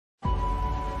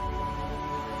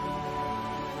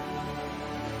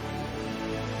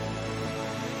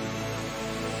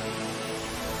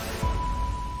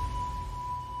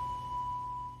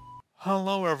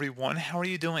Hello everyone, how are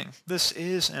you doing? This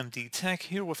is MD Tech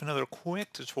here with another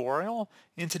quick tutorial.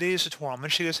 In today's tutorial, I'm going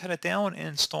to show you guys how to download and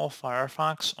install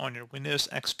Firefox on your Windows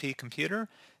XP computer.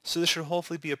 So this should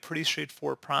hopefully be a pretty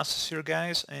straightforward process here,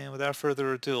 guys, and without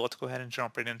further ado, let's go ahead and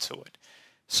jump right into it.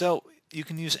 So you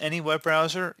can use any web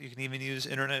browser, you can even use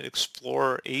Internet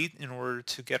Explorer 8 in order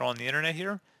to get on the internet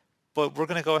here, but we're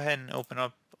going to go ahead and open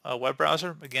up a web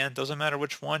browser. Again, doesn't matter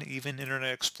which one, even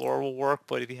Internet Explorer will work,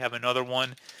 but if you have another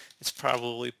one, it's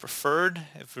probably preferred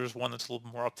if there's one that's a little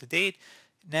more up to date.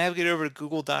 Navigate over to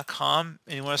google.com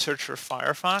and you want to search for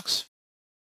Firefox.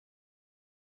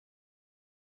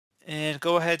 And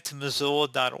go ahead to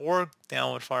mozilla.org,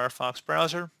 download Firefox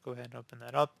browser. Go ahead and open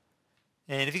that up.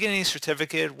 And if you get any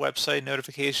certificate, website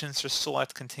notifications, just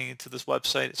select continue to this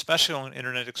website, especially on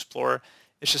Internet Explorer.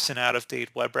 It's just an out-of-date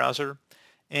web browser.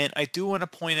 And I do want to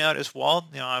point out as well,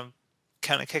 I'm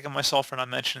kind of kicking myself for not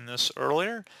mentioning this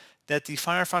earlier, that the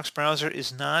Firefox browser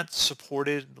is not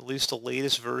supported, at least the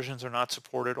latest versions are not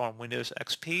supported on Windows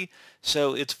XP,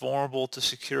 so it's vulnerable to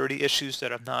security issues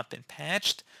that have not been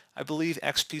patched. I believe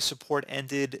XP support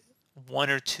ended 1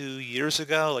 or 2 years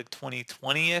ago, like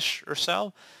 2020-ish or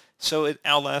so. So it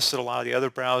outlasted a lot of the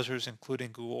other browsers, including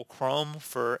Google Chrome,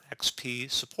 for XP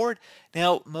support.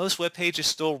 Now, most web pages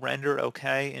still render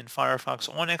okay in Firefox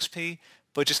on XP,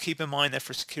 but just keep in mind that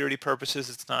for security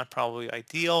purposes, it's not probably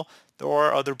ideal. There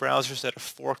are other browsers that have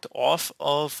forked off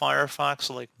of Firefox,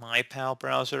 like MyPal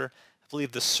browser, I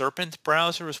believe the Serpent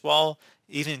browser as well,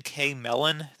 even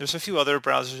Kmelon. There's a few other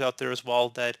browsers out there as well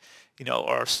that,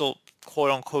 are still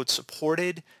quote-unquote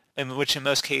supported, and which in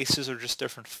most cases are just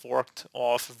different forked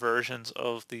off versions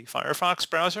of the Firefox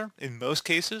browser in most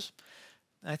cases.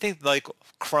 I think like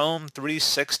Chrome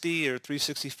 360 or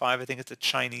 365, I think it's a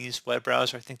Chinese web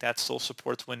browser. I think that still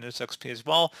supports Windows XP as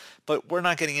well, but we're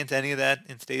not getting into any of that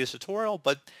in today's tutorial.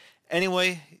 But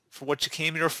anyway, for what you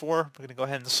came here for, we're going to go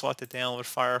ahead and select the download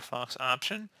Firefox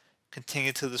option.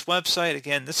 Continue to this website.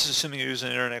 Again, this is assuming you're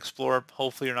using Internet Explorer.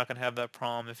 Hopefully you're not going to have that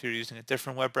problem if you're using a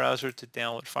different web browser to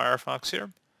download Firefox here.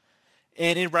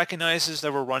 And it recognizes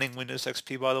that we're running Windows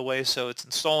XP, by the way, so it's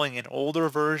installing an older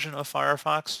version of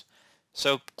Firefox.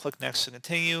 So click next to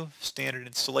continue, standard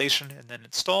installation, and then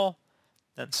install.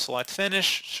 Then select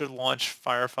finish, should launch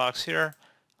Firefox here.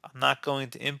 I'm not going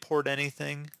to import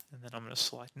anything, and then I'm going to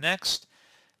select next.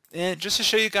 And just to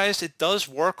show you guys, it does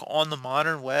work on the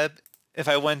modern web. If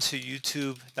I went to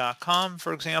youtube.com,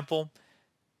 for example,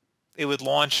 it would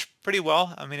launch pretty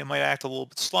well. I mean, it might act a little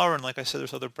bit slower, and like I said,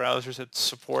 there's other browsers that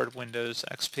support Windows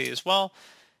XP as well.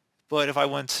 But if I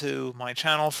went to my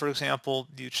channel, for example,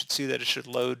 you should see that it should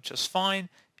load just fine.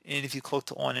 And if you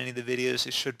clicked on any of the videos,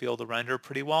 it should be able to render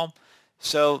pretty well.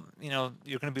 So,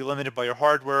 you're going to be limited by your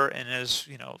hardware. And as,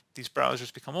 these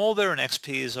browsers become older and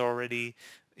XP is already,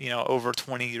 over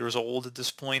 20 years old at this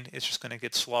point, it's just going to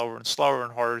get slower and slower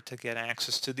and harder to get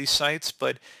access to these sites.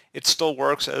 But it still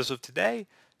works as of today.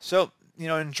 So,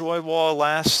 enjoy while it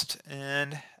lasts.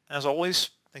 And as always,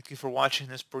 thank you for watching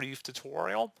this brief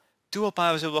tutorial. Do hope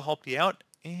I was able to help you out,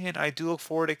 and I do look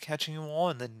forward to catching you all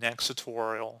in the next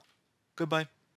tutorial. Goodbye.